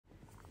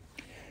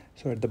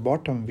So at the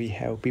bottom we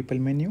have people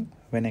menu.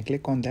 When I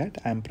click on that,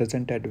 I'm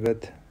presented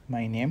with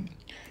my name,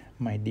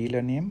 my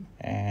dealer name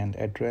and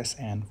address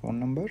and phone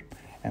number.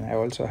 And I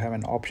also have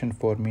an option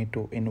for me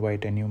to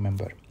invite a new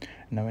member.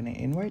 Now when I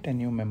invite a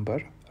new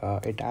member,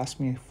 it asks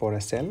me for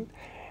a cell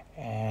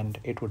and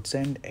it would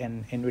send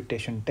an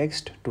invitation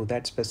text to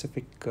that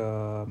specific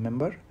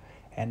member.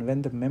 And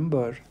when the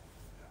member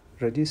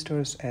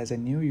registers as a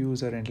new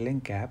user in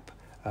Link app,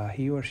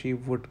 he or she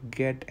would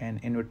get an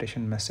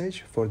invitation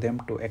message for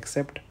them to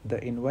accept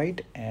the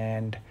invite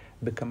and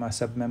become a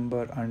sub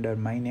member under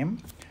my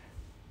name.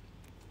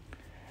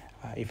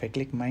 If I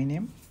click my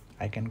name,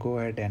 I can go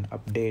ahead and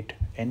update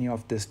any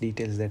of these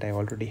details that I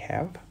already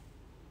have.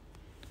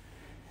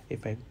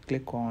 If I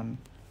click on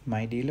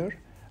my dealer,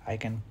 I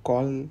can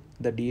call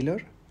the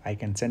dealer, I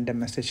can send a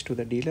message to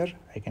the dealer,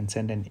 I can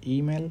send an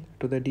email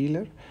to the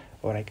dealer,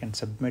 or I can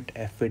submit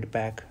a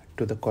feedback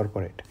to the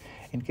corporate.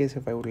 In case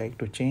if I would like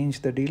to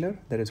change the dealer,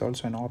 there is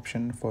also an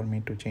option for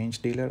me to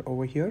change dealer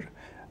over here.